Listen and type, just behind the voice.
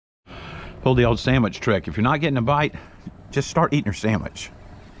Pull the old sandwich trick. If you're not getting a bite, just start eating your sandwich.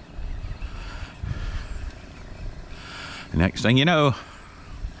 The next thing you know,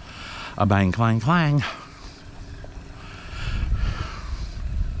 a bang, clang, clang.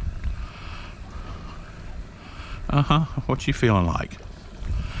 What you feeling like?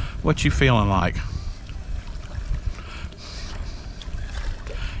 What you feeling like?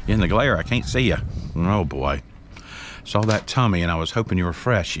 In the glare, I can't see you. Oh boy. Saw that tummy and I was hoping you were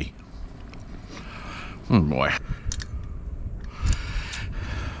freshy. Oh boy.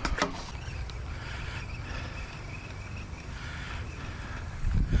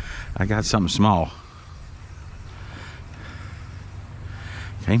 I got something small.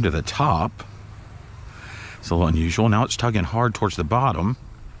 Came to the top. It's a little unusual. Now it's tugging hard towards the bottom.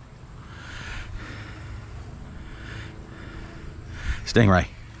 Stingray.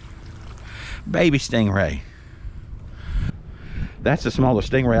 Baby stingray. That's the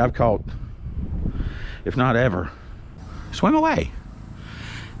smallest stingray I've caught, if not ever. Swim away.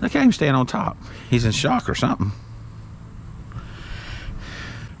 Look at him staying on top. He's in shock or something.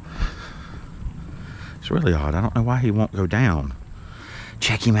 It's really odd. I don't know why he won't go down.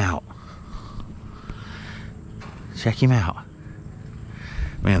 Check him out. Check him out.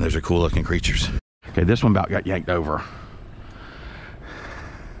 Man, those are cool looking creatures. Okay, this one about got yanked over.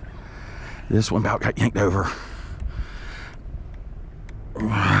 This one about got yanked over.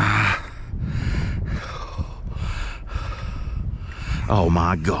 Oh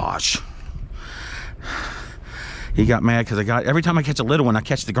my gosh. He got mad because every time I catch a little one, I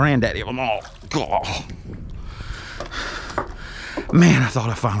catch the granddaddy of them all. Oh. Man, I thought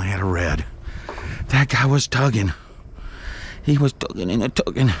I finally had a red. That guy was tugging. He was tugging and a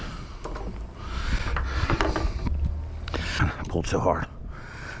tugging. I pulled so hard.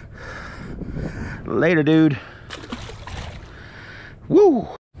 Later, dude. Woo!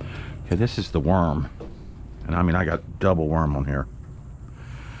 Okay, this is the worm. And I mean, I got double worm on here.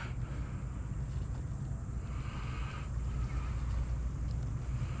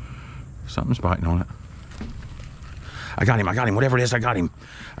 Something's biting on it. I got him, whatever it is, I got him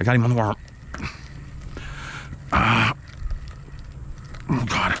on the worm. Oh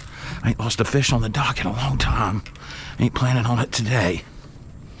God, I ain't lost a fish on the dock in a long time. Ain't planning on it today.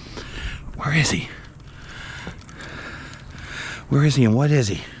 Where is he? Where is he and what is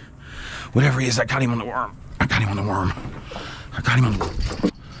he? Whatever he is, I got him on the worm. I got him on the worm. I got him on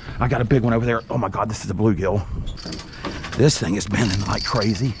the... I got a big one over there. Oh my God, this is a bluegill. This thing is bending like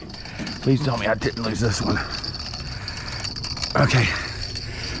crazy. Please tell me I didn't lose this one. Okay,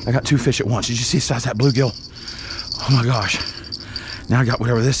 I got two fish at once. Did you see the size of that bluegill? Oh my gosh. Now I got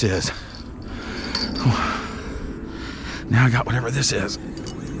whatever this is. Now I got whatever this is.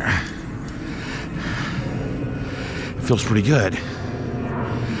 It feels pretty good.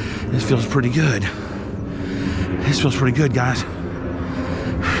 This feels pretty good. This feels pretty good, guys.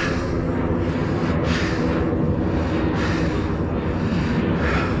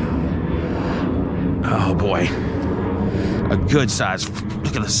 Oh boy. A good size.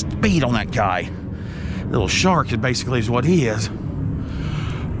 Look at the speed on that guy. Little shark is basically what he is.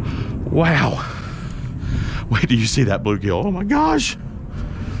 Wow. Wait till you see that bluegill. Oh my gosh.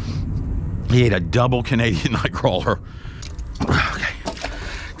 He ate a double Canadian night crawler. Okay.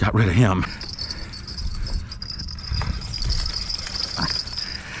 Got rid of him.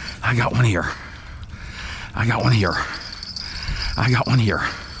 I got one here. I got one here. I got one here.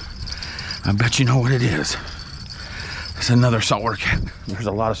 I bet you know what it is. It's another saltwater cat. There's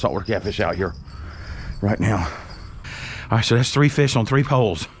a lot of saltwater catfish out here right now. All right, so that's 3 fish on 3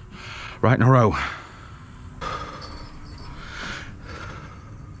 poles right in a row.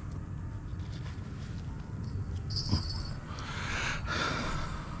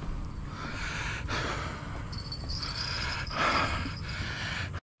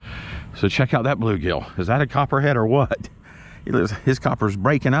 So check out that bluegill. Is that a copperhead or what? His copper's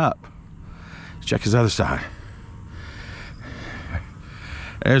breaking up. Let's check his other side.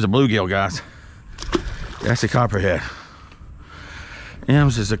 There's a bluegill, guys. That's a copperhead.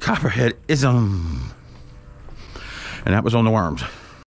 M's is a copperhead ism. And that was on the worms.